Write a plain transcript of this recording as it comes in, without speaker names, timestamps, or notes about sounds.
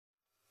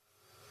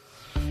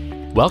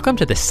Welcome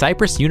to the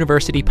Cypress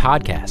University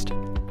podcast.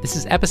 This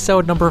is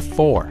episode number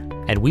 4,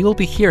 and we will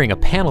be hearing a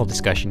panel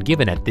discussion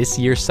given at this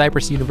year's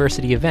Cypress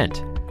University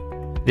event.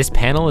 This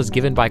panel is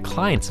given by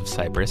clients of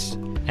Cypress,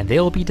 and they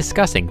will be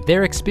discussing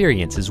their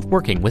experiences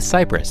working with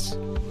Cypress.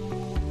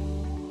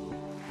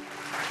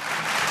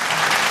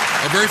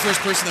 Our very first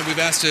person that we've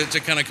asked to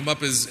kind of come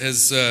up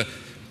is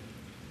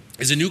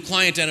a new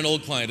client and an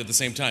old client at the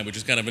same time, which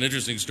is kind of an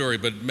interesting story.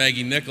 But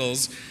Maggie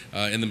Nichols,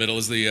 in the middle,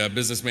 is the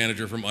business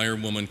manager from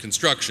Iron Woman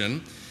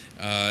Construction.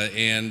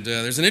 And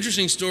there's an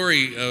interesting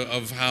story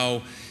of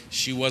how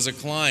she was a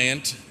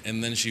client,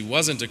 and then she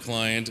wasn't a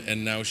client,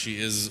 and now she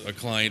is a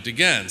client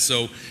again.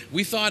 So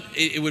we thought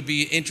it would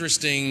be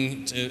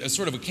interesting, as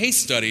sort of a case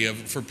study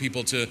for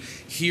people to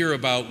hear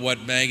about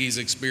what Maggie's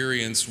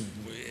experience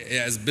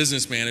as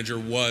business manager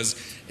was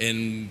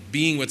in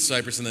being with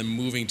Cypress and then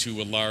moving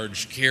to a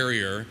large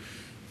carrier.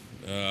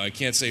 I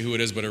can't say who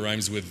it is, but it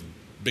rhymes with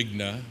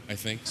Bigna, I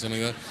think,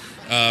 something like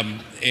that.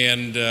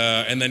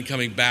 And then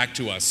coming back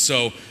to us.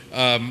 So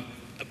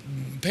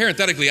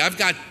parenthetically, I've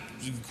got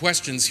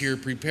questions here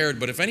prepared,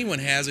 but if anyone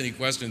has any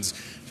questions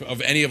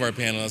of any of our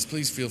panelists,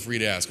 please feel free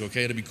to ask,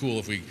 okay? It'd be cool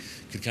if we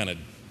could kind of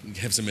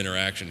have some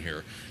interaction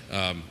here.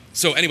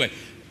 So anyway,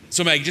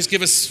 so Maggie, just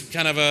give us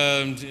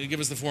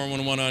the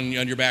 411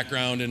 on your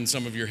background and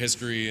some of your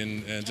history,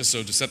 and just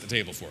to set the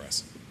table for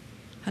us.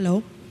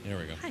 Hello. There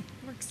we go. Hi, it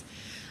works.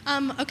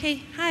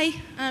 Okay, hi.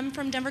 I'm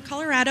from Denver,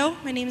 Colorado.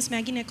 My name is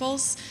Maggie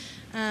Nichols.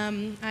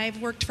 I've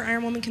worked for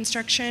Iron Woman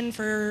Construction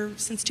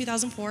since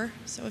 2004,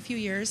 so a few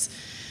years.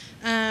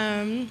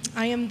 I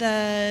am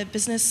the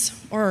business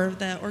or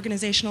the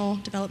organizational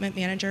development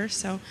manager.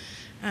 So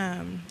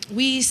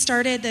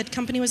the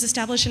company was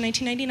established in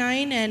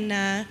 1999,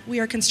 and we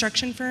are a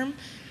construction firm.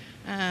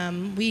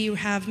 We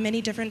have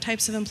many different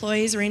types of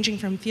employees ranging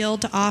from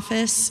field to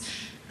office.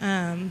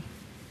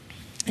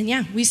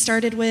 We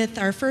started with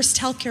our first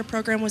healthcare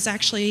program was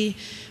actually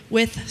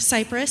with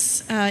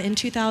Cypress in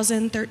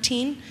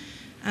 2013.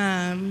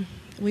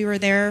 We were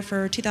there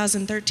for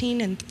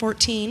 2013 and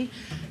 14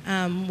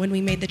 when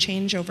we made the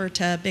change over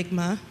to Big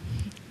Ma.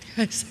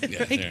 Yeah,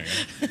 there you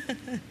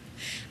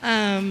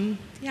go.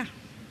 Yeah.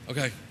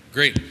 Okay,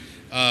 great.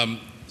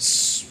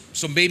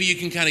 So maybe you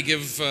can kind of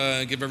give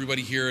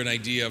everybody here an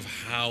idea of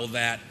how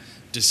that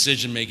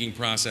decision-making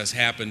process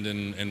happened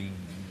and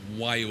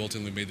why you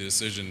ultimately made the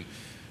decision,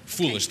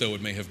 foolish though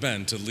it may have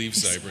been, to leave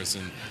Cypress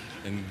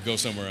and go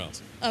somewhere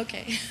else.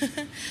 Okay.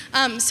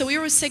 So we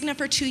were with Cigna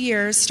for 2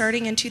 years,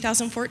 starting in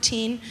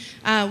 2014.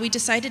 We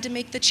decided to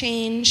make the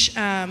change,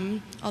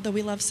 although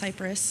we love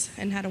Cypress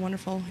and had a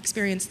wonderful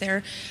experience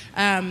there.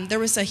 There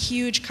was a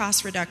huge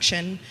cost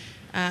reduction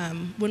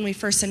when we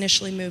first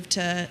initially moved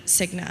to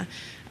Cigna.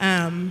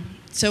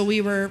 So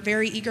we were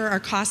very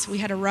eager. We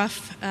had a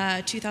rough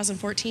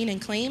 2014 in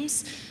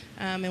claims,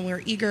 and we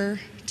were eager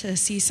to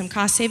see some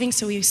cost savings,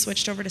 so we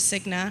switched over to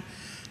Cigna.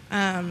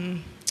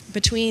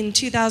 Between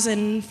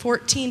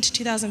 2014 to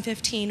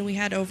 2015, we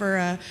had over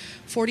a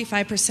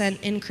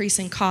 45% increase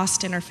in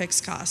cost in our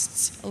fixed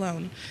costs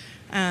alone.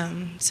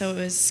 So it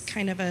was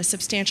kind of a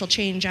substantial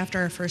change after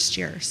our first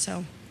year.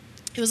 So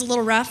it was a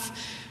little rough,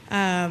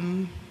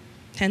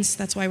 hence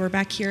that's why we're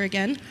back here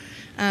again.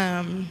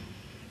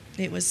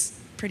 It was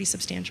pretty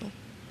substantial.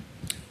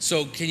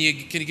 So can you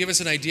give us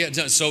an idea?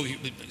 So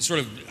sort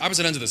of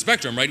opposite ends of the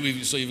spectrum, right?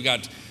 So you've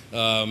got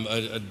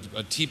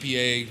a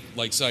TPA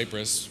like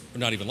Cypress, or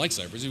not even like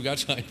Cypress. You've got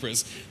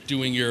Cypress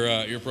doing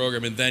your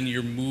program, and then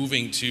you're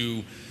moving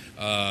to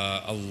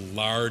a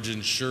large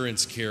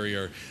insurance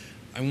carrier.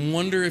 I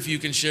wonder if you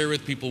can share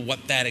with people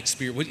what that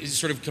experience,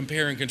 sort of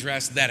compare and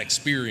contrast that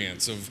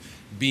experience of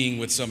being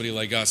with somebody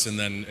like us, and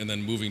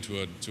then moving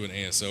to an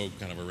ASO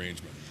kind of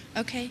arrangement.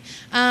 Okay,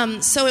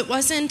 so it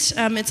wasn't,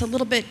 it's a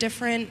little bit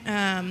different.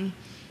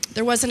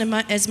 There wasn't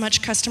as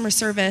much customer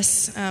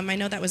service. I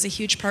know that was a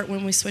huge part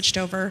when we switched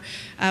over.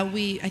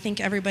 I think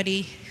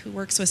everybody who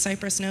works with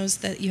Cypress knows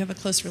that you have a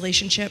close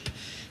relationship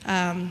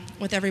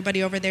with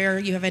everybody over there.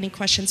 You have any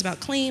questions about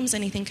claims,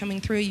 anything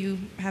coming through, you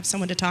have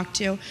someone to talk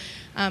to.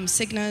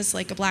 Cigna is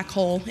like a black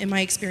hole in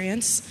my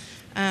experience.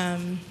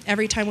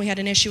 Every time we had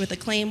an issue with a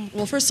claim,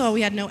 well, first of all,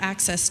 we had no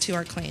access to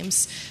our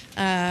claims.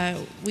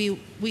 We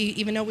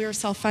even though we were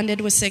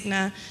self-funded with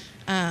Cigna,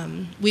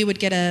 we would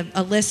get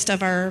a list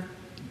of our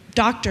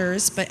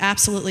doctors, but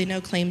absolutely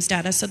no claims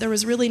data. So there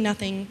was really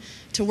nothing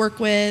to work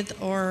with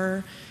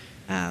or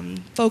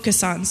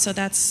focus on. So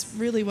that's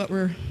really what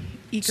we're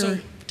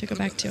eager to go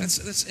back to.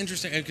 That's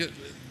interesting.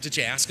 Did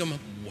you ask them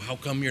how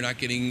come you're not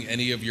getting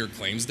any of your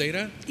claims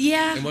data?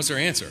 Yeah. And what's their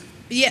answer?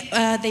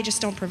 Yeah, they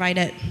just don't provide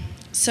it.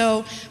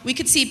 So we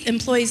could see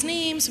employees'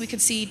 names, we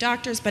could see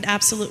doctors, but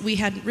absolutely we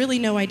had really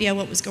no idea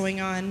what was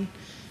going on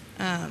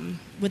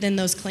within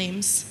those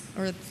claims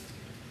or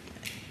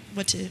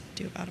what to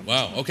do about them.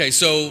 Wow. Okay.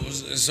 So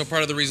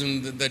part of the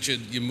reason that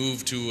you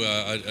moved to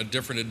a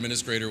different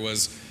administrator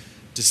was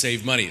to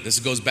save money. This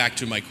goes back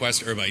to my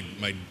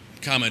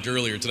comment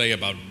earlier today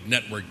about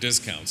network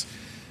discounts.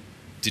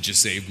 Did you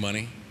save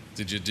money?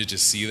 Did you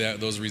see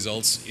those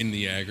results in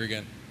the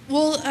aggregate?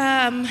 Well,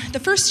 the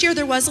first year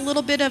there was a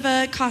little bit of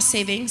a cost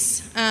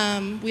savings.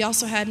 We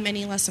also had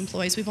many less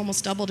employees. We've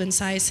almost doubled in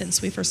size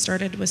since we first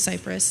started with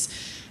Cypress.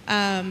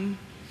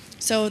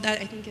 So that,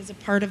 I think, is a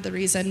part of the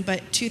reason.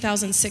 But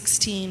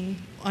 2016,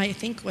 I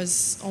think,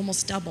 was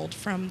almost doubled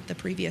from the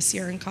previous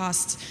year in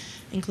costs,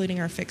 including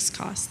our fixed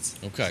costs.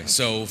 Okay,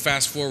 so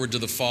fast forward to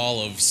the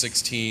fall of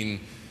 16,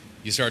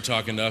 you start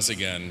talking to us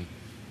again.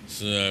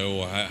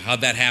 So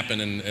how'd that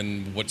happen,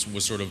 and what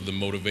was sort of the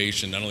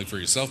motivation, not only for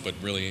yourself, but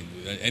really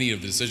any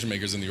of the decision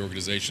makers in the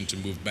organization to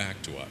move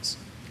back to us?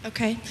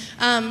 Okay.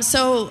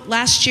 So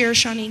last year,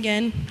 Sean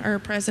Egan, our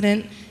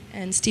president,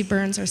 and Steve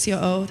Burns, our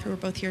COO, who are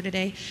both here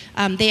today,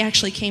 they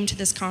actually came to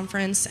this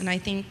conference and I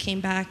think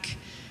came back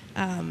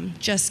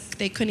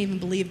they couldn't even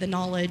believe the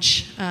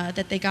knowledge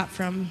that they got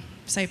from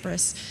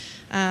Cypress.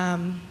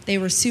 They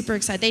were super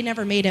excited. They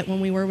never made it when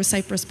we were with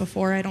Cypress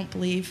before, I don't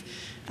believe.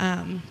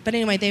 But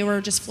anyway, they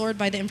were just floored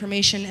by the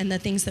information and the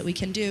things that we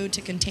can do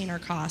to contain our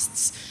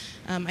costs.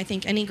 I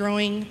think any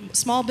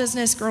small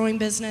business, growing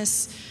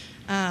business,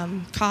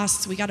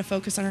 costs, we got to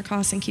focus on our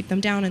costs and keep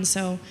them down. And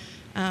so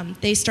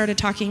they started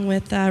talking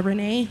with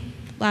Renee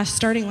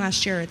starting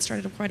last year. It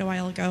started quite a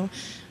while ago.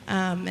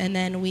 And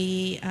then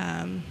we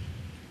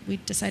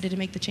decided to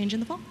make the change in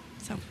the fall.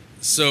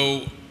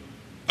 So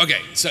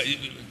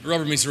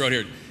rubber meets the road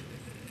here.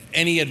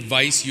 Any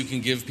advice you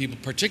can give people,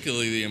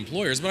 particularly the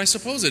employers, but I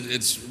suppose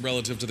it's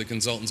relative to the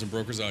consultants and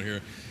brokers out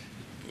here,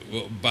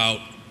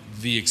 about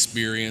the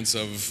experience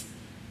of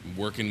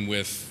working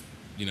with,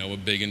 a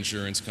big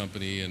insurance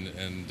company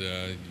and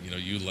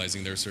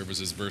utilizing their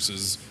services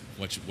versus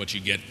what you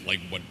get, like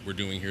what we're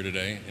doing here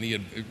today.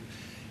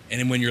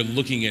 And when you're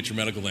looking at your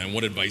medical plan,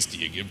 what advice do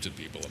you give to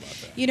people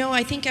about that?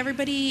 I think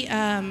everybody,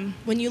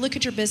 when you look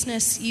at your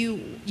business,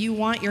 you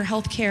want your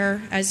health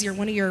care as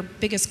one of your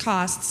biggest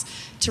costs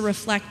to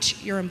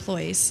reflect your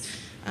employees.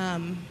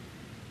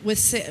 With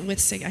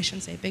SIG, I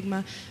shouldn't say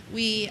Bigma,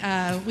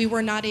 we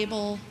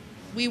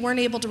weren't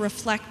able to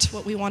reflect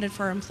what we wanted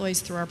for our employees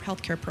through our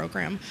healthcare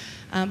program.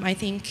 I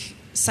think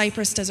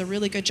Cypress does a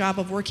really good job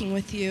of working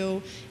with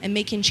you and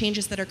making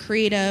changes that are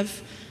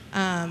creative,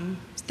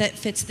 that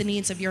fits the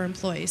needs of your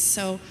employees.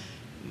 So,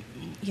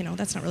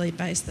 that's not really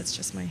advice, that's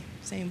just my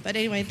saying. But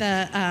anyway,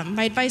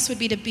 my advice would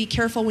be to be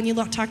careful when you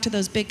talk to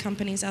those big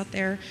companies out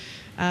there.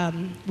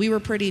 We were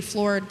pretty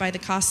floored by the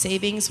cost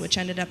savings, which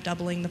ended up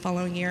doubling the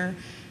following year.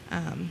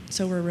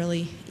 So we're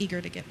really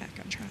eager to get back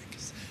on track.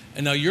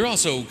 And now you're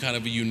also kind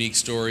of a unique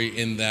story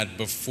in that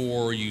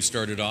before you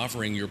started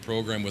offering your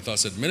program with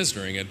us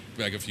administering it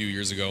back a few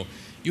years ago,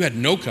 you had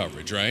no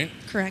coverage, right?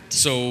 Correct.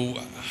 So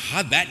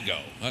how'd that go?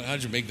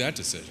 How'd you make that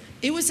decision?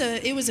 It was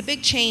a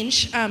big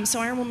change. So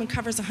Iron Woman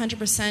covers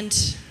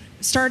 100%.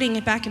 Starting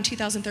back in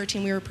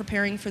 2013, we were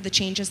preparing for the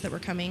changes that were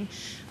coming.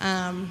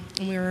 And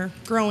we were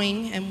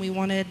growing, and we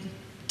wanted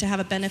to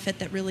have a benefit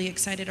that really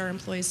excited our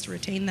employees to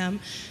retain them.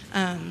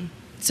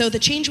 So the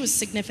change was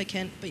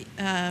significant, but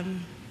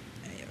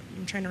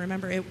I'm trying to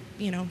remember it.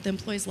 The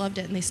employees loved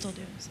it, and they still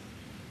do. So.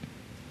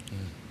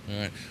 All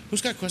right.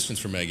 Who's got questions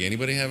for Maggie?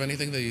 Anybody have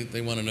anything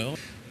they want to know?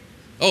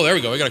 Oh, there we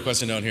go. I got a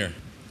question down here.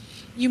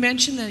 You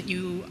mentioned that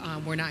you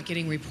were not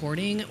getting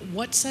reporting.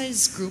 What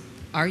size group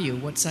are you?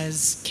 What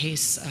size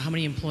case? How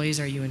many employees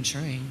are you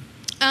insuring?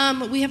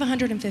 We have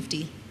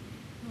 150.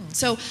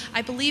 So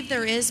I believe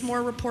there is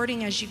more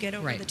reporting as you get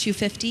over the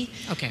 250.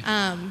 Okay.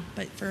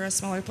 But for a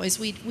smaller place,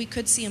 we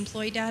could see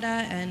employee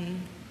data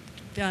and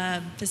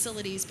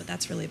facilities, but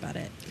that's really about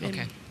it.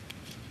 Okay.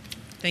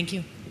 Thank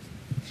you.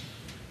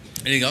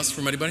 Anything else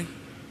from anybody?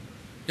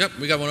 Yep,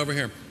 we got one over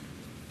here.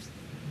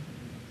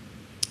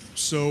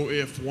 So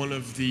if one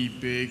of the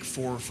big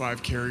 4 or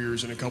 5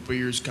 carriers in a couple of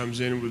years comes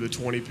in with a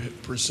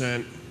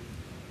 20%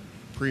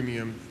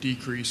 premium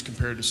decrease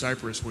compared to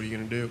Cypress, what are you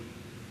going to do?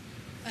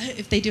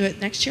 If they do it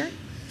next year?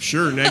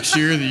 Sure, next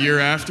year, the year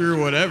after,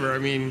 whatever.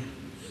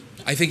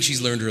 I think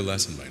she's learned her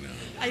lesson by now.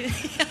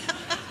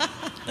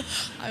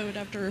 I would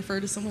have to refer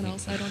to someone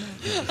else. I don't know.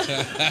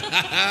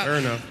 Fair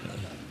enough.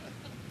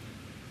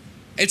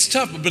 It's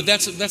tough, but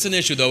that's an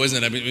issue, though,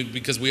 isn't it?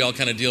 Because we all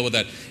kind of deal with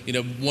that.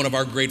 One of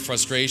our great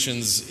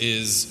frustrations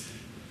is,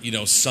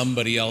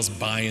 somebody else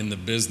buying the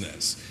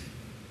business.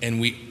 And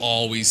we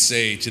always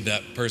say to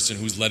that person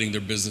who's letting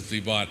their business be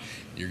bought,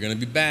 you're going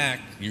to be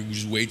back. You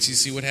just wait till you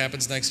see what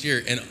happens next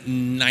year. And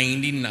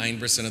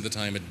 99% of the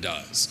time it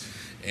does.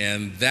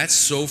 And that's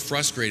so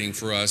frustrating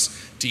for us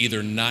to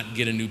either not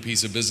get a new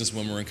piece of business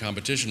when we're in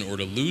competition or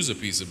to lose a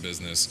piece of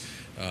business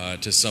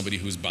to somebody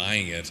who's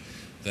buying it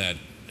that,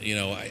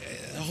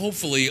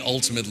 hopefully,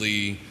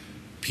 ultimately,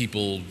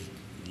 people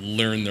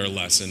learn their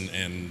lesson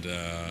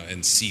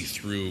and see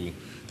through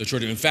the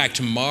short. In fact,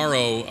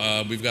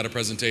 tomorrow we've got a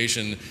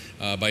presentation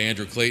by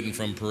Andrew Clayton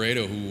from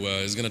Pareto who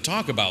is going to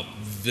talk about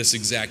this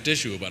exact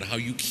issue, about how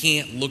you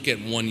can't look at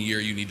one year,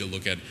 you need to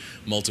look at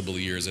multiple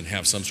years and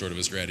have some sort of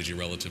a strategy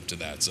relative to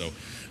that. So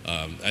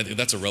I think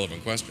that's a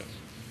relevant question.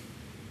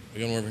 We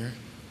got one over here?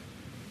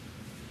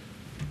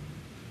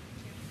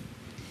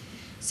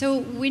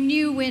 So when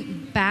you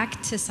went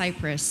back to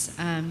Cypress,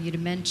 you'd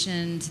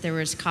mentioned there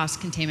was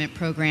cost containment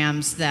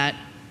programs that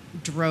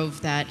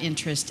drove that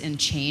interest and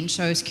change.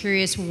 So I was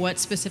curious, what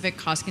specific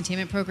cost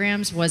containment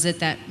programs was it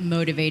that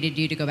motivated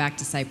you to go back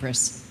to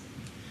Cypress?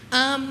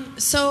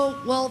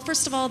 Well,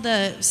 first of all,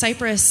 the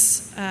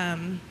Cypress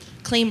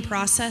claim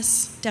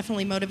process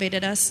definitely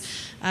motivated us.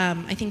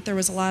 I think there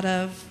was a lot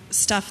of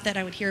stuff that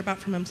I would hear about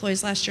from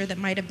employees last year that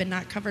might have been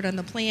not covered on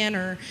the plan,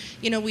 or,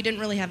 we didn't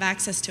really have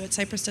access to it.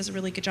 Cypress does a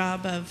really good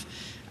job of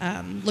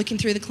looking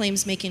through the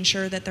claims, making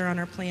sure that they're on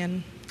our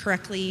plan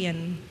correctly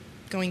and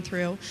going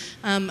through.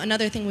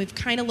 Another thing we've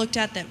kind of looked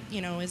at that,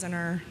 is in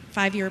our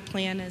 5-year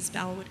plan, as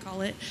Val would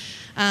call it,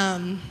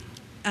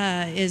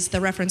 is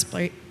the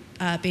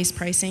reference-based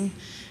pricing.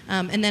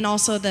 And then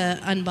also the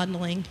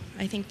unbundling.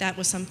 I think that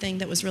was something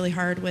that was really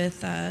hard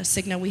with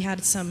Cigna. We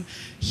had some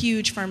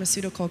huge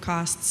pharmaceutical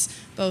costs,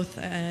 both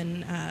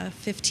in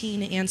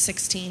 15 and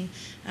 16,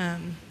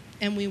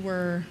 and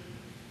we're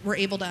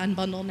able to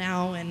unbundle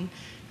now, and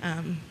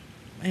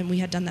we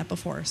had done that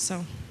before.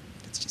 So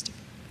that's just it.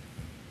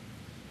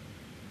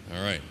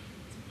 All right.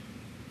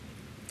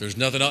 There's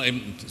nothing else.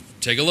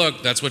 Take a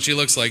look. That's what she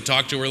looks like.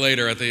 Talk to her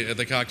later at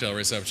the cocktail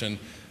reception.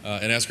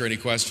 And ask her any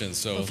questions.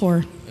 So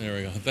before. There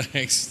we go.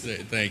 Thanks.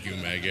 Thank you,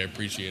 Maggie. I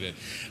appreciate it.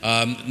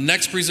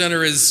 Next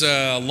presenter is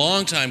a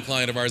longtime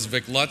client of ours,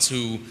 Vic Lutz,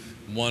 who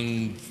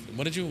won.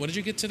 What did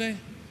you get today?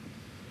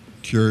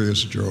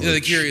 Curious George. Yeah,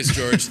 the Curious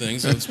George thing.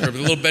 So it's perfect.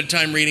 A little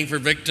bedtime reading for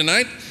Vic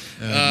tonight.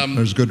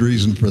 There's good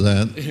reason for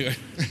that.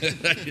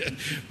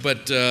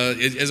 But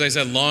as I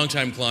said,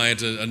 longtime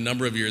client, a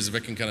number of years.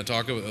 Vic can kind of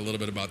talk a little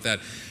bit about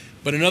that.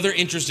 But another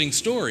interesting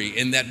story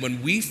in that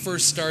when we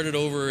first started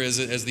over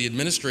as the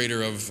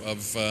administrator of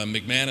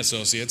McMahon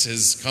Associates,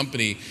 his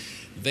company,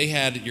 they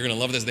had, you're going to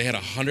love this, they had a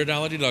 $100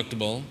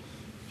 deductible,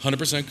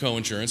 100%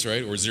 coinsurance,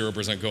 right, or 0%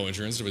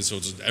 coinsurance,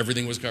 so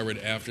everything was covered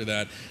after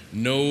that.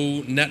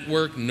 No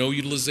network, no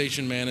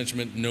utilization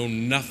management, no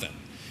nothing.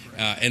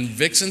 And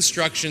Vic's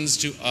instructions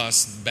to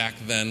us back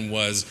then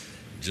was,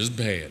 just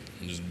pay it.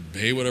 Just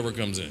pay whatever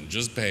comes in.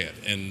 Just pay it.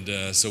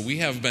 And so we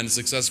have been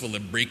successful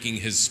at breaking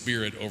his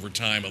spirit over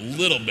time a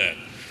little bit.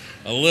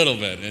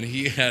 And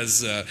he has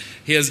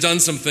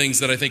done some things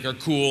that I think are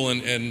cool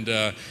and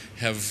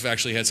have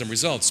actually had some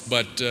results.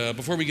 But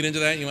before we get into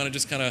that, you want to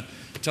just kind of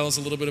tell us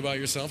a little bit about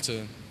yourself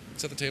to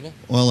set the table?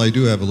 Well, I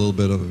do have a little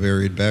bit of a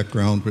varied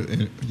background, but,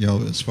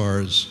 as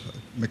far as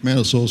McMahon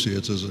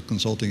Associates is a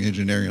consulting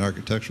engineering and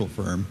architectural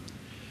firm.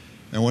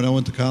 And when I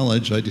went to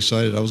college, I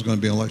decided I was going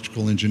to be an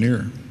electrical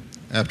engineer.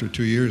 After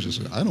 2 years, I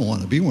said, I don't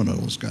want to be one of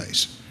those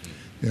guys.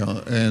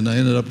 And I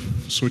ended up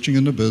switching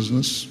into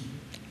business,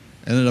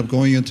 ended up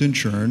going into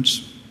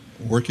insurance,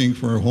 working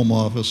for a home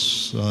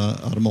office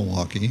out of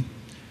Milwaukee,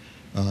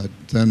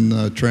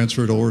 then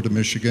transferred over to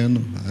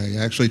Michigan. I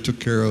actually took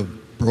care of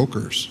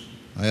brokers.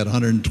 I had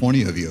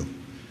 120 of you,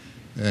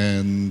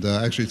 and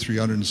actually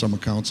 300 and some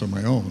accounts of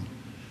my own.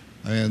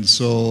 And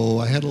so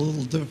I had a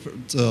little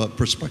different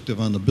perspective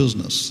on the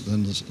business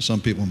than some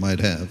people might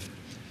have.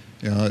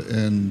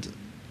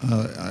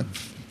 I've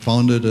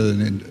founded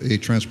a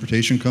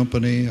transportation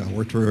company. I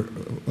worked for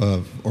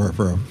a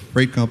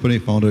freight company,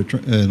 founded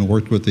and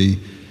worked with a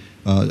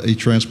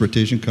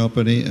transportation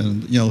company.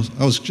 And,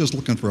 I was just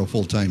looking for a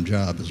full-time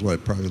job is what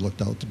it probably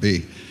looked out to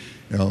be.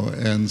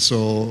 And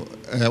so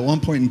at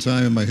one point in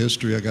time in my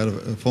history, I got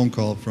a phone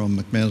call from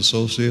McMahon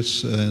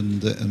Associates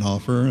and an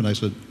offer, and I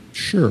said,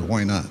 sure,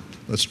 why not?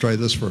 Let's try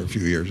this for a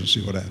few years and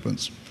see what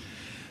happens.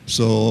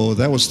 So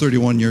that was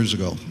 31 years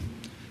ago.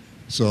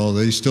 So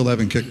they still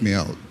haven't kicked me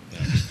out.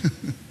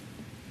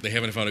 They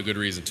haven't found a good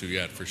reason to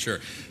yet, for sure.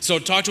 So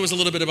talk to us a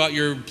little bit about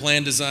your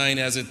plan design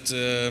as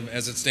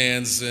it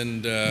stands,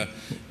 and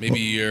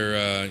maybe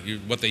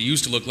what they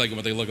used to look like and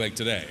what they look like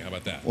today. How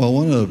about that? Well,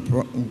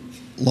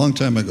 long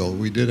time ago,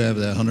 we did have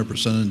that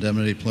 100%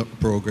 indemnity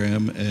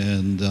program,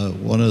 and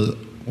one of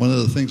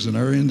the things in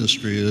our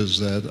industry is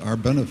that our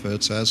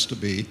benefits has to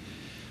be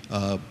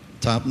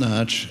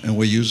top-notch, and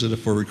we use it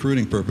for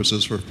recruiting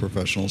purposes for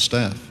professional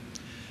staff.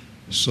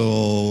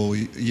 So,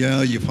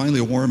 yeah, you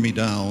finally wore me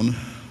down.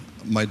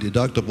 My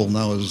deductible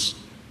now is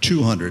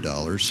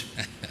 $200.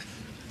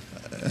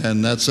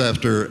 And that's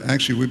after,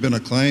 actually, we've been a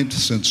client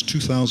since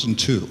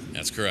 2002.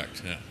 That's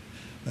correct, yeah.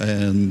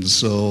 And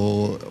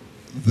so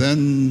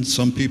then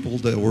some people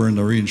that were in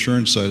the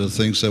reinsurance side of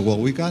things said, well,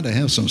 we got to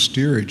have some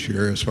steerage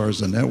here as far as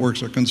the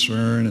networks are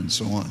concerned and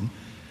so on.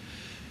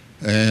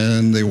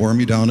 And they wore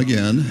me down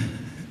again.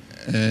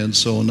 And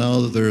so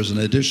now there's an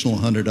additional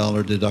 $100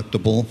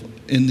 deductible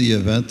in the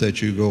event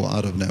that you go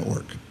out of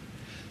network.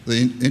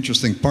 The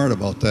interesting part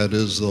about that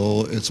is,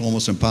 though, it's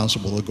almost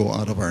impossible to go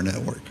out of our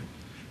network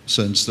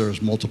since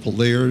there's multiple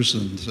layers,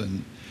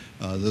 and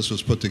this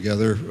was put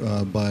together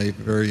by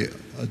very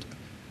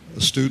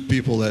astute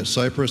people at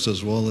Cypress,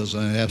 as well as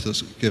I have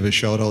to give a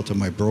shout out to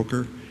my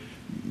broker,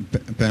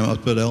 Pam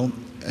Utbedell,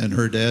 and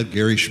her dad,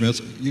 Gary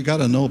Schmitz. You got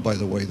to know, by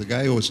the way, the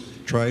guy was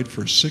tried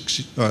for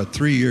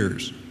 3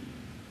 years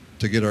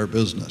to get our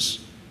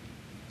business.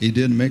 He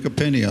didn't make a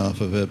penny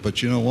off of it,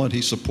 but you know what?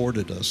 He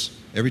supported us.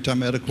 Every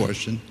time I had a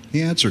question,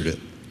 he answered it.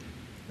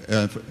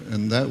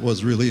 And that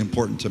was really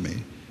important to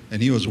me.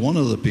 And he was one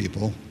of the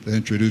people that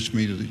introduced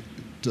me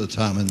to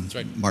Tom and That's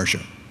right.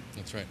 Marcia.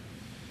 That's right.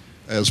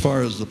 As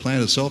far as the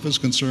plan itself is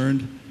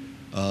concerned,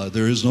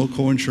 there is no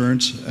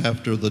coinsurance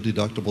after the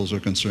deductibles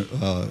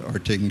are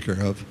taken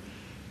care of.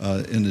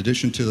 In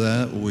addition to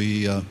that,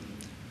 we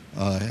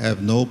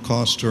have no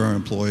cost to our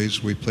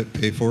employees. We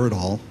pay for it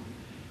all.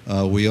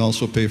 We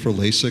also pay for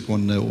LASIK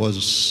when it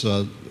was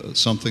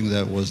something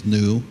that was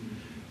new.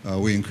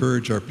 We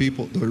encourage our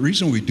people. The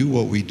reason we do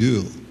what we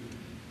do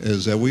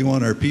is that we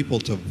want our people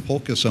to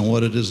focus on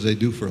what it is they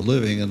do for a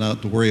living and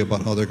not to worry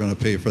about how they're going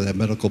to pay for that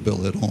medical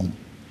bill at home.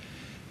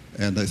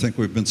 And I think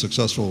we've been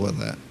successful with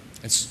that.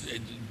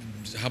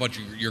 How about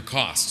your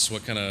costs?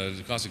 What kind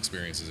of cost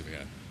experiences have you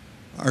had?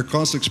 Our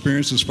cost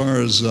experience as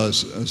far as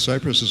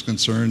Cypress is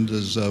concerned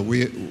is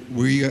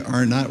we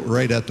are not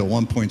right at the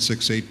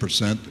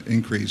 1.68%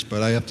 increase,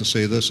 but I have to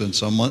say this, in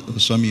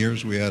some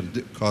years we had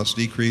a cost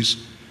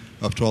decrease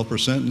of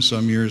 12%, in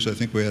some years I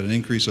think we had an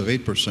increase of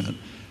 8%.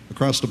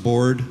 Across the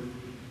board,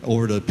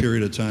 over the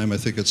period of time, I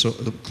think it's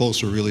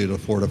closer really to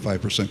 4 to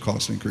 5%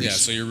 cost increase. Yeah,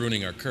 so you're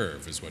ruining our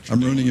curve is what you're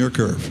I'm doing. ruining your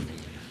curve,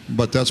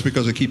 but that's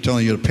because I keep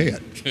telling you to pay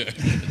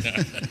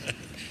it.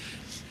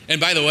 And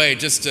by the way,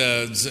 just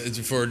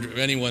for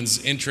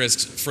anyone's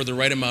interest, for the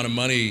right amount of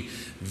money,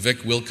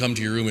 Vic will come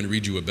to your room and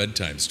read you a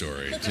bedtime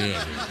story, too.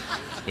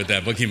 With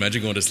that book, can you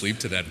imagine going to sleep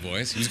to that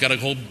voice? He's got a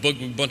whole book,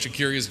 a bunch of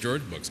Curious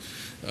George books.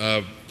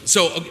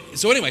 So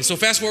anyway, so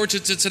fast forward to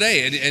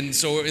today. And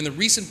so in the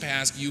recent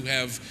past, you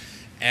have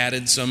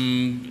added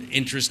some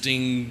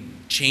interesting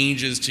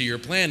changes to your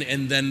plan,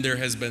 and then there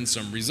has been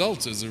some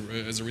results as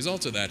a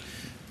result of that.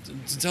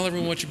 Tell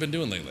everyone what you've been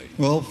doing lately.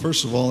 Well,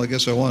 first of all, I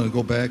guess I want to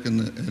go back and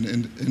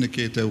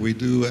indicate that we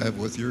do have,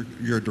 with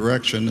your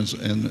direction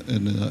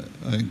and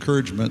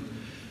encouragement,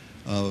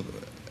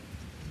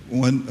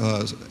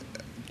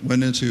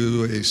 went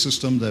into a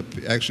system that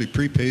actually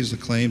prepays the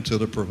claim to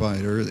the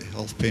provider, the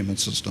health payment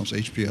systems,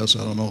 HPS.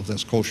 I don't know if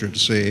that's kosher to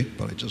say,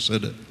 but I just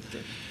said it.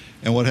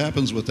 And what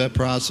happens with that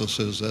process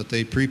is that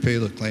they prepay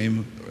the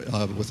claim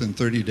within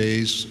 30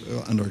 days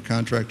under a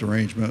contract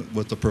arrangement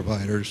with the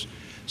providers.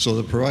 So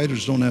the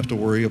providers don't have to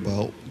worry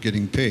about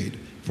getting paid.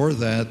 For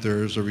that,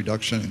 there's a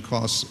reduction in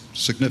cost,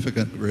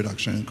 significant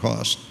reduction in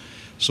cost.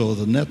 So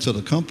the net to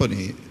the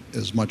company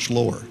is much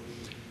lower.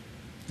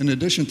 In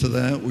addition to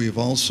that, we've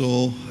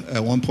also,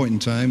 at one point in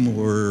time,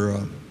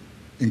 were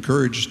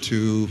encouraged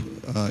to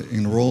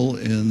enroll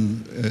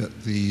in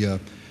the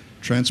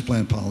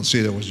transplant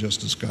policy that was just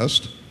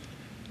discussed.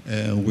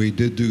 And we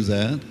did do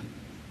that.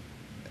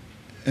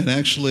 And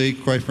actually,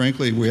 quite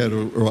frankly, we had a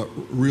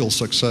real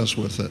success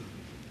with it.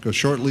 Because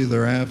shortly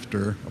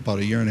thereafter, about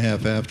a year and a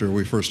half after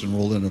we first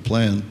enrolled in the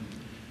plan,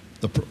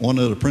 one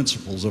of the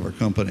principals of our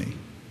company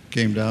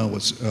came down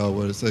with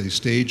a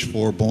stage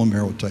 4 bone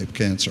marrow type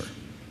cancer.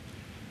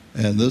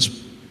 And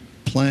this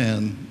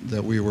plan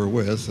that we were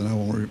with,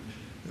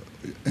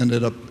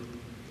 ended up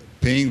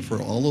paying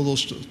for all of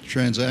those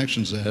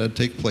transactions that had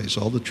to take place,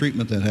 all the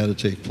treatment that had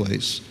to take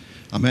place.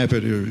 I'm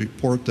happy to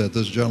report that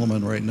this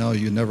gentleman right now,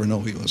 you never know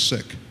he was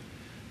sick.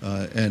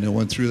 And it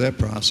went through that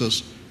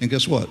process. And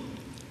guess what?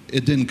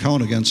 It didn't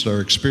count against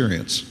our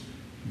experience,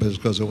 but it's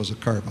because it was a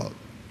carve-out.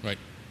 Right.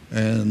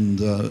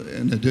 And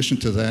in addition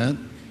to that,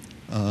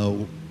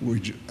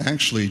 we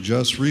actually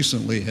just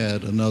recently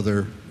had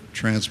another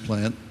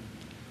transplant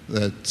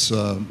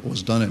that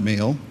was done at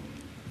Mayo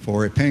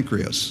for a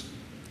pancreas.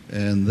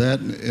 And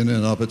that in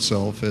and of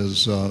itself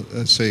has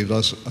saved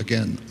us,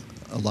 again,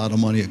 a lot of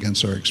money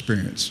against our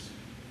experience.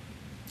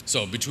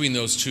 So between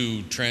those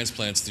two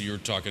transplants, you're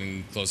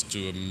talking close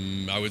to,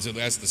 I would say,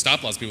 ask the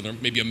stop loss people,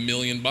 maybe $1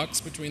 million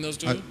between those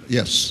two?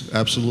 Yes,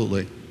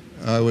 absolutely.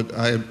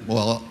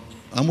 Well,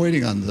 I'm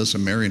waiting on this,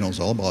 and Mary knows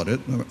all about it.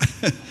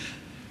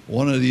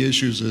 One of the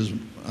issues is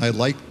I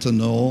like to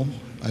know,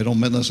 I don't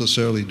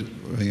necessarily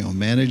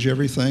manage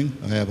everything.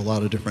 I have a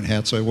lot of different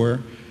hats I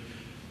wear.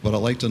 But I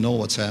like to know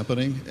what's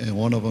happening, and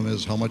one of them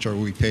is how much are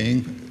we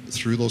paying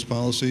through those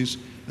policies,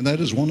 and that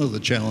is one of the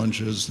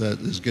challenges that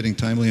is getting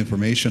timely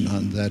information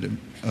on that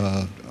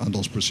on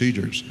those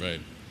procedures.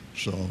 Right.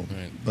 So,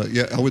 right. But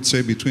yeah, I would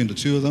say between the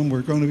two of them,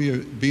 we're going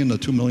to be in the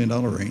 $2 million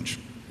range.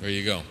 There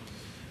you go.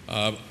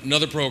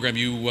 Another program,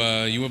 you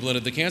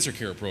implemented the cancer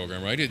care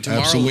program, right?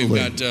 Tomorrow Absolutely.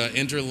 We've got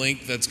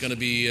Interlink that's going to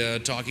be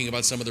talking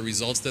about some of the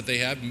results that they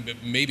have.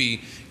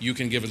 Maybe you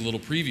can give a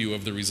little preview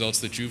of the results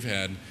that you've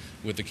had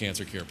with the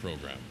cancer care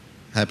program.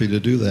 Happy to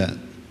do that.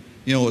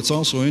 What's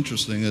also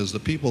interesting is the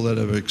people that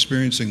are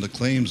experiencing the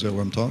claims that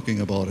I'm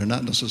talking about are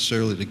not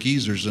necessarily the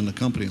geezers in the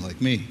company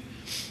like me.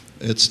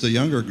 It's the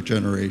younger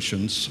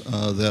generations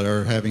that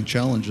are having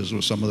challenges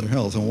with some of their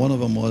health. And one of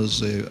them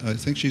was, I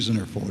think she's in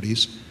her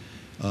 40s,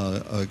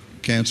 a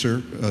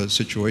cancer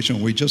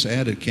situation. We just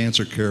added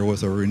cancer care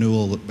with a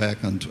renewal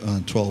back on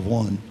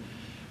 12/1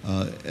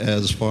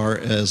 as far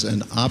as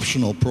an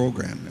optional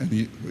program. And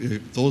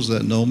those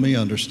that know me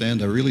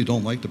understand I really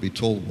don't like to be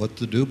told what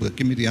to do, but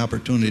give me the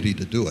opportunity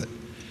to do it.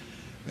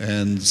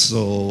 And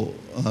so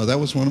that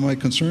was one of my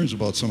concerns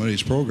about some of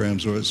these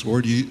programs was,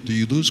 or do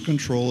you lose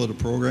control of the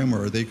program,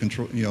 or are they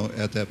control,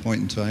 at that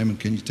point in time, and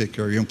can you take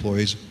care of your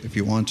employees if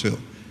you want to?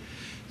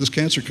 This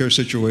cancer care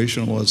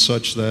situation was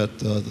such that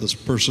this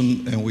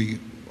person, and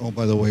oh,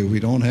 by the way, we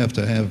don't have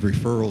to have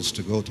referrals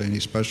to go to any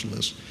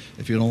specialist.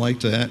 If you don't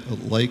like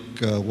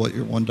what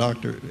your one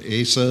doctor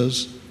A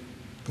says,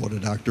 go to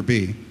Dr.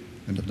 B,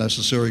 and if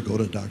necessary, go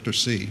to Dr.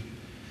 C.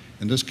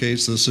 In this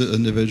case, this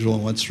individual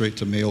went straight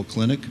to Mayo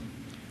Clinic.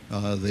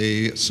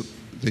 They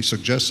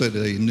suggested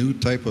a new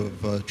type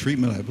of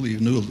treatment, I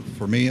believe new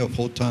for me, a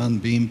photon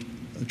beam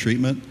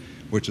treatment,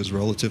 which is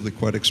relatively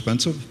quite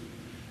expensive.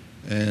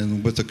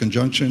 And with the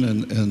conjunction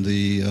and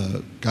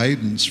the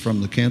guidance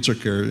from the cancer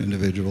care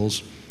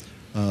individuals,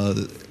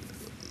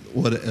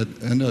 what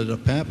ended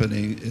up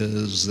happening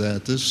is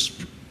that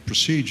this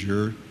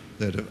procedure,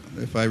 that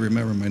if I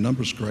remember my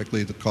numbers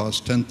correctly, that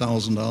cost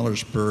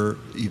 $10,000 per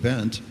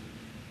event,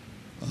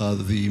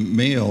 the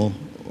Mayo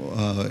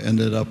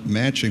ended up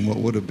matching what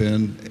would have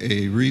been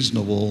a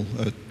reasonable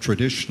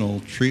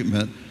traditional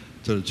treatment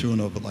to the tune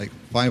of like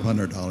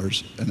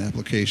 $500 an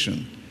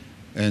application.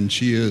 And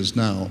she is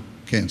now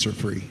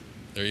cancer-free.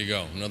 There you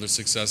go. Another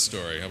success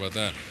story. How about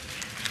that?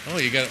 Oh,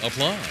 you got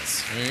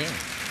applause. There you go.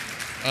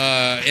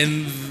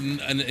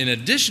 In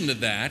addition to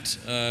that,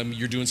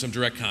 you're doing some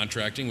direct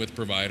contracting with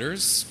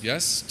providers.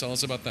 Yes? Tell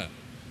us about that.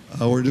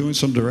 We're doing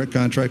some direct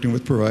contracting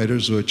with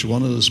providers, which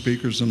one of the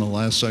speakers in the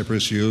last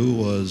Cypress U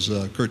was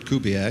Kurt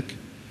Kubiak,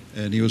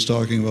 and he was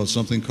talking about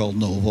something called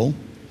Novo.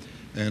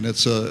 And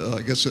it's,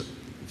 I guess,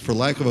 for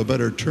lack of a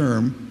better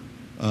term,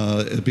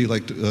 it'd be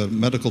like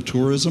medical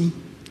tourism.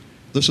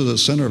 This is a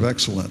center of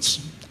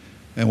excellence.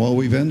 And while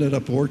we've ended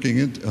up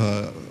working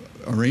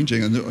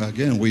arranging, and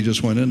again, we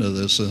just went into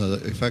this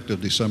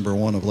effective December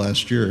 1 of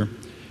last year.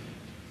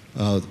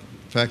 The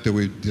fact that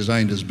we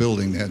designed this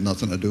building had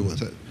nothing to do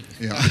with it.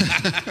 Yeah.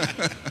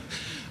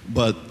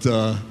 But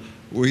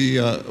we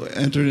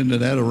entered into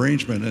that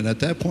arrangement, and at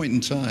that point in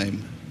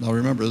time, now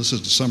remember, this is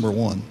December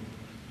 1.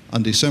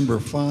 On December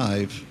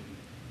 5,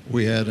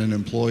 we had an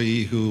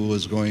employee who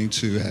was going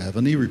to have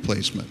a knee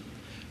replacement.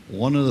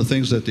 One of the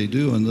things that they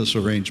do in this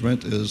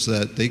arrangement is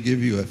that they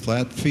give you a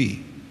flat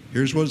fee.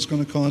 Here's what it's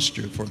going to cost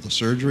you for the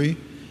surgery,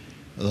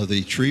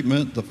 the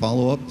treatment, the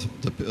follow-up,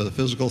 the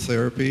physical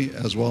therapy,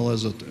 as well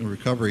as a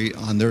recovery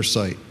on their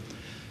site.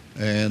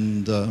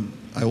 And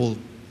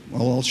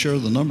I'll share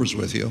the numbers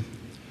with you.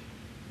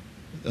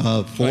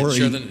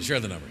 Share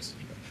the numbers.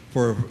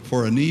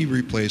 For a knee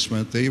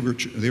replacement, they were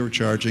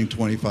charging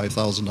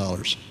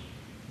 $25,000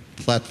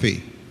 flat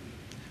fee.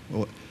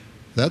 Well,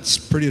 that's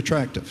pretty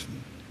attractive.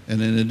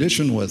 And in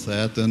addition with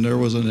that, then there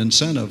was an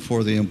incentive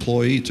for the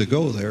employee to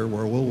go there,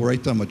 where we'll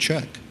write them a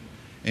check,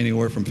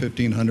 anywhere from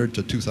 $1,500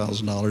 to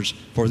 $2,000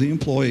 for the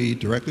employee,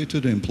 directly to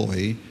the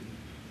employee,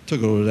 to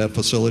go to that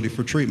facility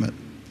for treatment.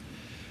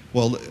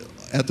 Well,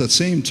 at the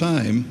same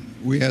time,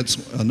 we had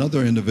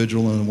another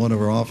individual in one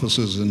of our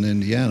offices in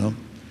Indiana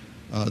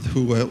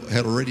who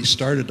had already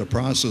started the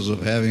process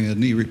of having a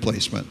knee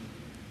replacement.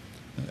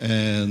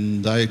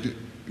 And I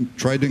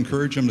tried to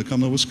encourage him to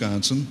come to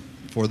Wisconsin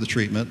for the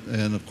treatment,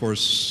 and of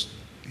course,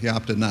 he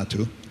opted not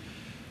to.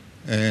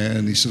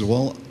 And he said,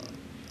 well,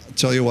 I'll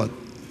tell you what.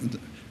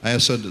 I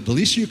said, the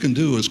least you can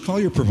do is call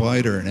your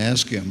provider and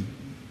ask him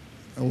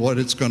what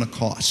it's going to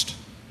cost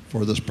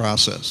for this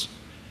process.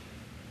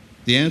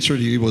 The answer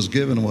he was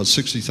given was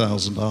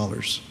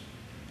 $60,000.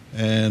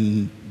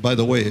 And by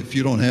the way, if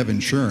you don't have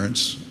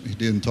insurance, he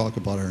didn't talk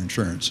about our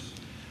insurance.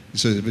 He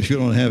said, if you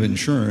don't have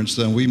insurance,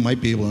 then we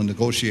might be able to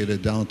negotiate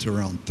it down to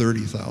around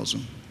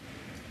 $30,000.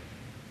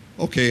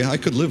 Okay, I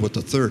could live with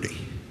the 30,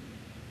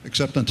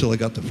 except until I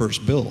got the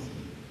first bill.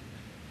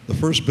 The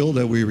first bill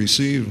that we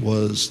received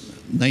was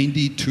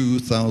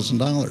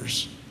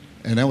 $92,000,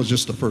 and that was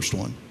just the first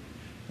one.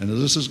 And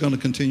this is going to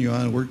continue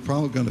on. We're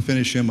probably going to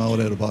finish him out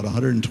at about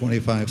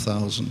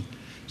 $125,000.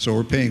 So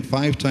we're paying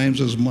 5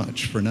 times as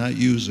much for not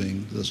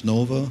using this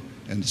Nova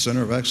and the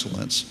Center of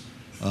Excellence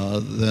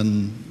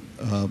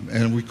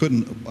and we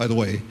couldn't, by the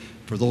way,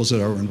 for those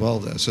that are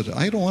involved, I said,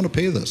 I don't want to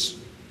pay this.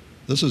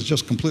 This is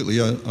just completely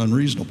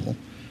unreasonable.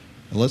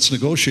 And let's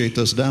negotiate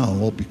this down.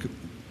 Well,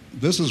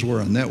 this is where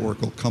a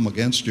network will come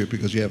against you,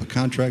 because you have a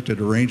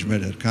contracted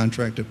arrangement at a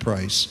contracted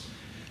price,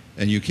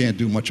 and you can't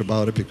do much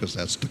about it because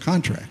that's the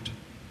contract.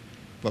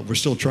 But we're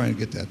still trying to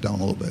get that down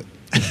a little bit.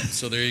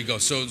 So there you go.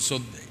 So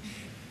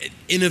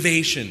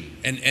innovation,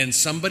 and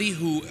somebody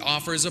who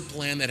offers a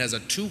plan that has a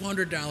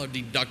 $200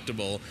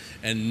 deductible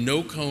and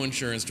no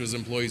co-insurance to his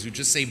employees, who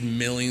just saved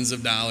millions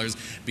of dollars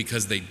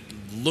because they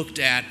looked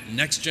at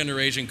next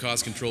generation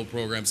cost control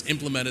programs,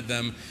 implemented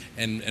them,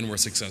 and were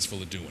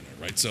successful at doing it,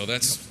 right? So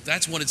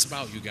that's what it's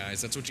about, you guys.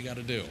 That's what you got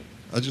to do.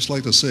 I'd just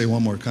like to say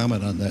one more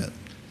comment on that.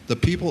 The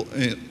people,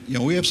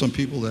 we have some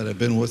people that have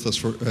been with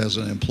us as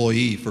an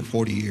employee for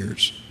 40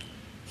 years.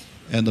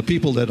 And the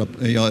people that,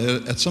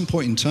 at some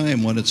point in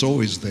time when it's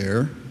always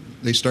there,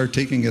 they start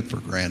taking it for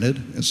granted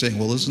and saying,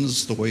 well, isn't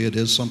this the way it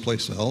is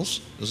someplace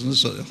else? Isn't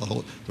this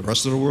how the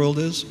rest of the world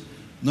is?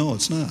 No,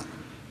 it's not.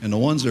 And the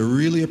ones that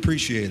really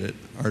appreciate it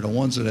are the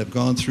ones that have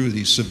gone through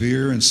these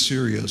severe and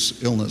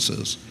serious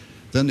illnesses.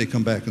 Then they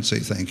come back and say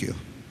thank you.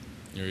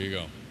 There you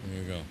go.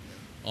 There you go.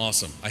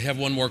 Awesome. I have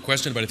one more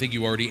question, but I think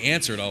you already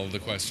answered all of the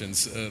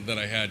questions that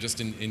I had just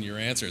in your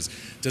answers.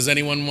 Does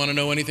anyone want to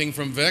know anything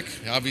from Vic?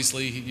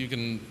 Obviously, you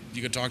can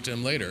talk to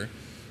him later.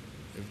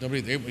 If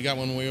nobody, we got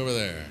one way over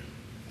there.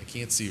 I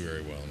can't see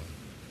very well.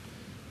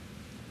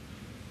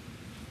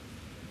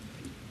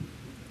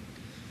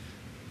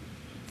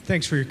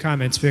 Thanks for your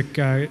comments, Vic.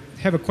 I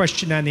have a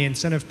question on the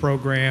incentive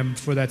program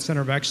for that Center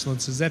of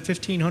Excellence. Is that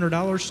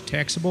 $1,500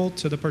 taxable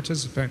to the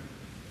participant?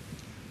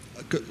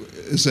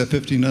 Is that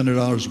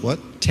 $1,500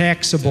 what?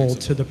 Taxable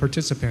to the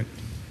participant.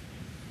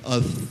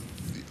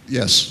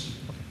 Yes.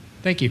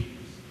 Thank you.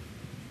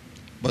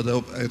 But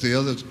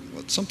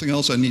something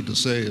else I need to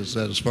say is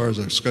that as far as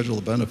our schedule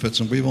of benefits,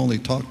 and we've only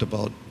talked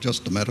about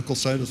just the medical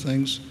side of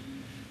things,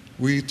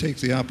 we take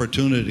the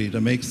opportunity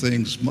to make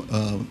things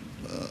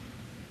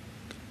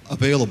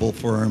available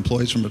for our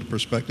employees from the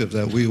perspective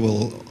that we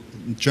will,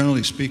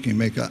 generally speaking,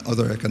 make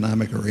other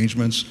economic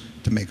arrangements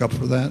to make up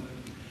for that.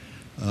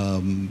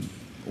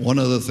 One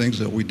of the things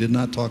that we did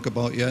not talk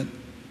about yet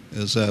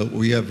is that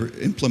we have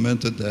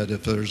implemented that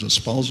if there's a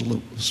spousal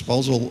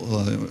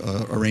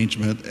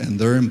arrangement and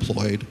they're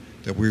employed,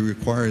 that we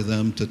require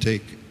them to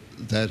take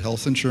that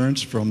health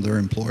insurance from their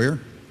employer.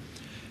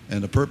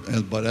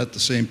 But at the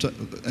same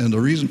time, and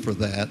the reason for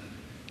that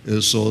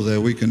is so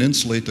that we can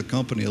insulate the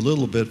company a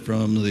little bit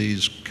from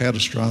these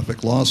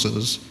catastrophic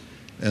losses,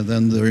 and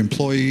then their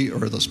employee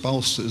or the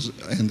spouses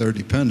and their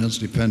dependents,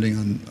 depending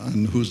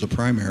on who's the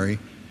primary,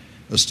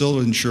 are still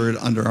insured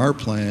under our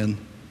plan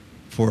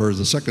for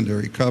the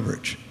secondary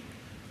coverage.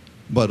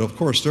 But of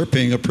course, they're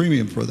paying a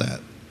premium for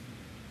that.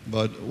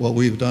 But what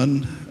we've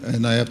done,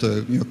 and I have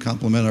to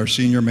compliment our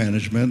senior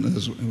management,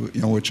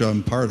 which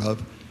I'm part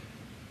of,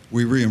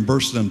 we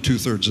reimburse them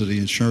 2/3 of the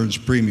insurance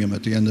premium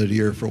at the end of the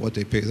year for what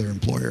they pay their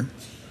employer.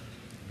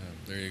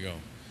 There you go.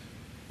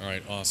 All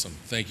right, awesome.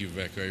 Thank you,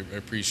 Vic. I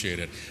appreciate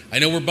it. I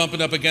know we're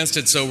bumping up against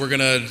it, so we're going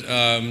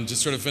to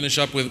just sort of finish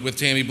up with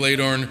Tammy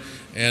Bladorn.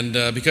 And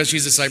because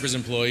she's a Cypress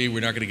employee, we're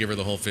not going to give her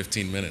the whole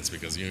 15 minutes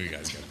because you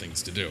guys got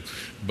things to do.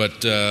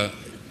 But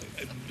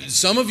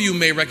some of you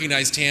may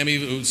recognize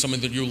Tammy, some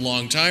of you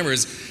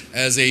long-timers,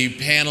 as a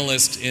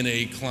panelist in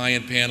a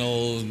client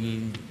panel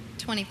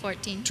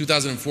 2014.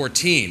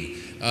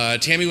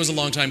 Tammy was a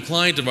longtime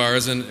client of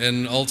ours,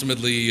 and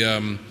ultimately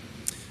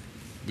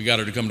we got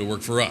her to come to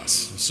work for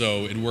us.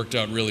 So it worked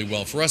out really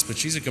well for us, but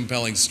she's a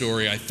compelling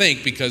story, I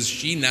think, because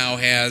she now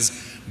has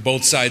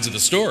both sides of the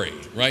story,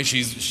 right?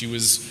 She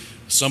was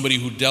somebody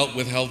who dealt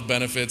with health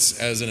benefits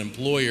as an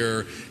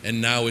employer and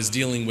now is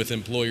dealing with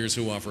employers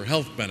who offer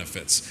health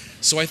benefits.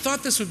 So I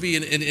thought this would be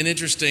an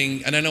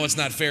interesting, and I know it's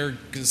not fair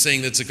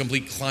saying that it's a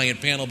complete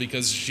client panel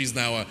because she's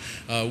now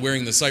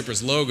wearing the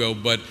Cypress logo,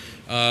 but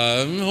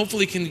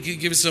hopefully can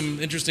give us some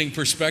interesting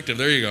perspective.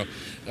 There you go.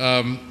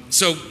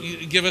 So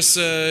give us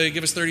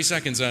 30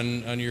 seconds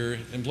on your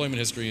employment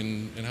history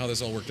and how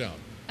this all worked out.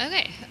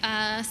 Okay.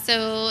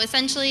 So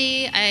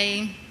essentially,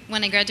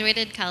 when I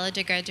graduated college,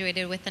 I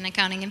graduated with an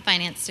accounting and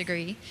finance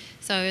degree.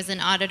 So I was an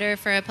auditor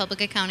for a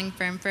public accounting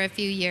firm for a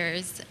few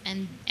years.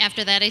 And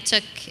after that, I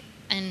took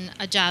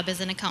a job as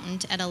an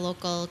accountant at a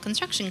local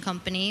construction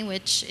company,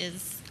 which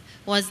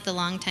was the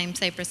longtime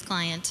Cypress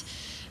client.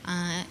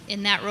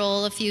 In that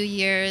role, a few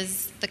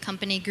years, the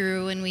company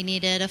grew and we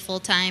needed a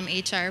full-time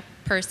HR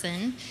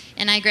person.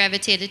 And I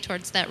gravitated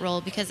towards that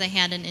role because I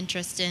had an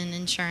interest in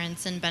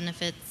insurance and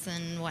benefits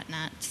and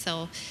whatnot.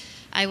 So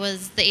I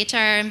was the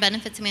HR and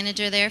benefits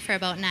manager there for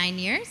about 9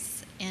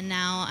 years, and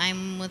now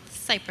I'm with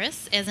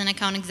Cypress as an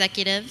account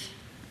executive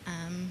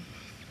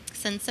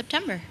since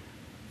September.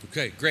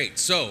 Okay, great.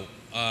 So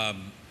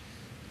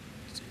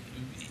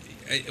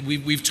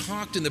we've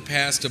talked in the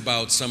past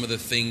about some of the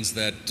things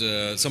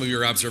that, some of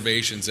your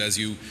observations as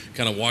you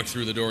kind of walked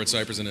through the door at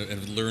Cypress and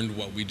have learned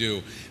what we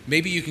do.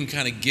 Maybe you can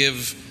kind of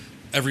give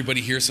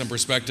everybody here some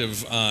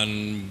perspective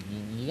on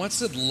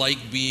what's it like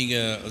being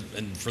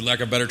and for lack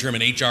of a better term,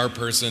 an HR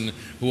person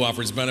who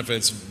offers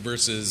benefits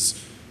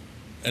versus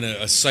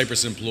a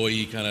Cypress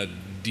employee kind of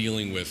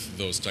dealing with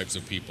those types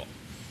of people?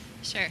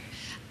 Sure.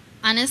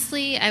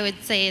 Honestly, I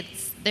would say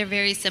they're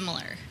very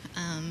similar.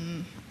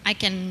 I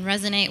can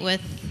resonate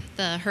with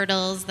the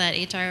hurdles that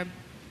HR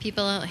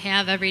people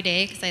have every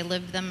day because I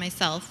live them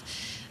myself.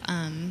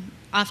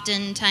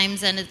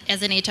 Oftentimes,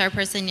 as an HR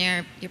person,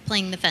 you're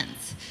playing the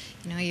fence.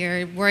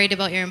 You're worried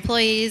about your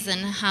employees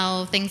and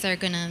how things are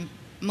going to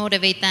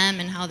motivate them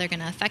and how they're going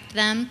to affect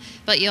them,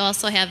 but you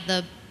also have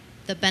the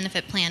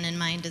benefit plan in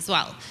mind as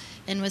well.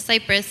 And with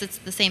Cypress, it's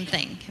the same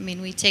thing. I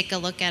mean, we take a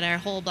look at our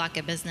whole block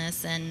of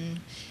business, and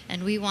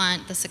we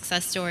want the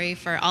success story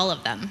for all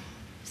of them.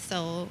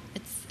 So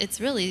it's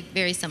really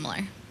very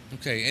similar.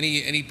 Okay.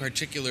 Any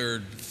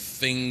particular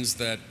things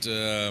that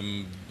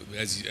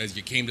as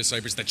you came to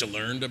Cypress that you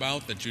learned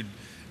about that you,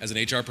 as an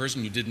HR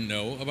person, you didn't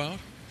know about?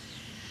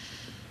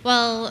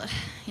 Well,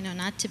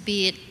 not to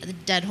beat a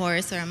dead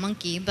horse or a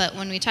monkey, but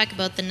when we talk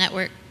about the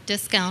network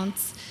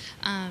discounts,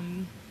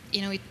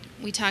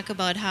 we talk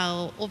about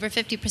how over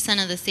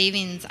 50% of the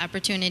savings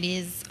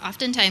opportunities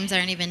oftentimes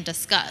aren't even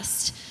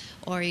discussed,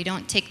 or you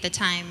don't take the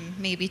time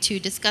maybe to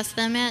discuss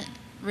them at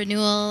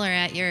renewal or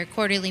at your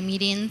quarterly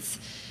meetings.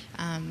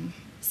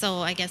 So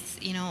I guess,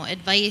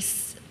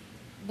 advice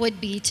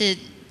would be to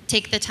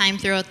take the time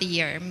throughout the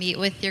year, meet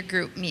with your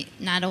group, meet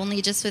not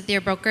only just with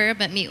your broker,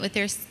 but meet with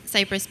your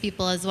Cypress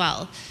people as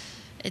well.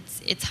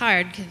 It's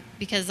hard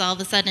because all of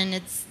a sudden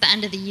it's the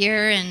end of the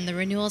year and the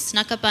renewal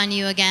snuck up on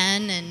you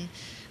again,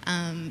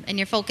 and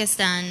you're focused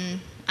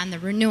on the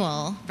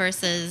renewal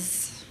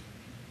versus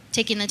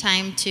taking the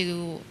time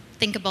to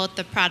think about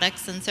the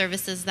products and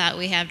services that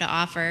we have to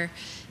offer,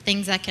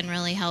 things that can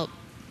really help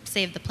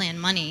save the plan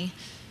money.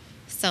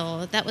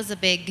 So that was a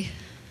big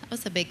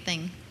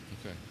thing.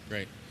 Okay,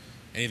 great.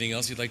 Anything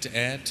else you'd like to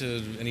add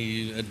to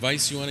any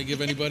advice you want to give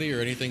anybody, or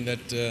anything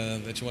that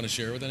you want to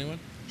share with anyone?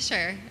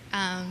 Sure.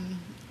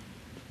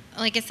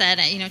 Like I said,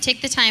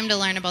 take the time to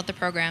learn about the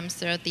programs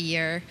throughout the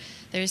year.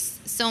 There's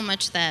so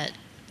much that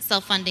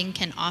self-funding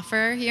can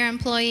offer your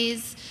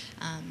employees.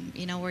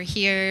 We're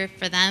here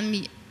for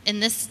them. In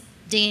this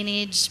day and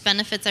age,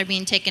 benefits are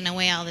being taken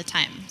away all the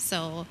time.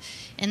 So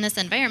in this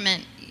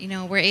environment,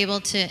 we're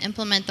able to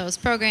implement those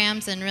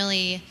programs and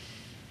really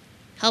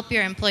help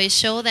your employees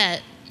show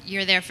that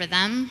you're there for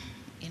them,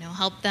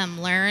 help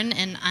them learn.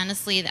 And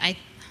honestly, I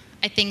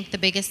think the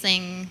biggest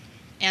thing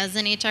as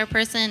an HR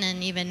person,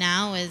 and even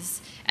now,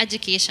 is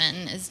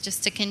education, is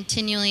just to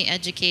continually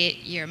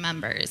educate your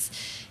members.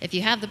 If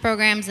you have the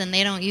programs and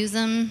they don't use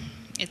them,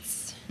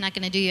 it's not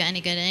going to do you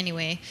any good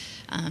anyway.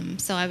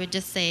 So I would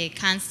just say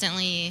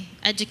constantly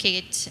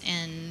educate,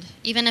 and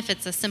even if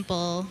it's a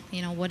simple,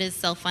 what is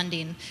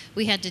self-funding?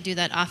 We had to do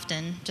that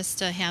often just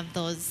to have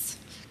those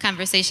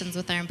conversations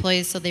with our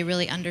employees so they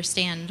really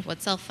understand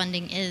what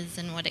self-funding is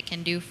and what it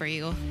can do for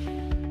you.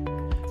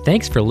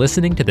 Thanks for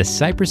listening to the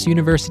Cypress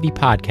University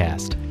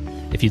podcast.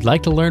 If you'd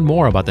like to learn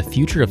more about the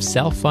future of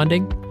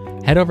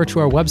self-funding, head over to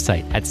our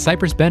website at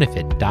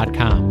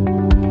cypressbenefit.com.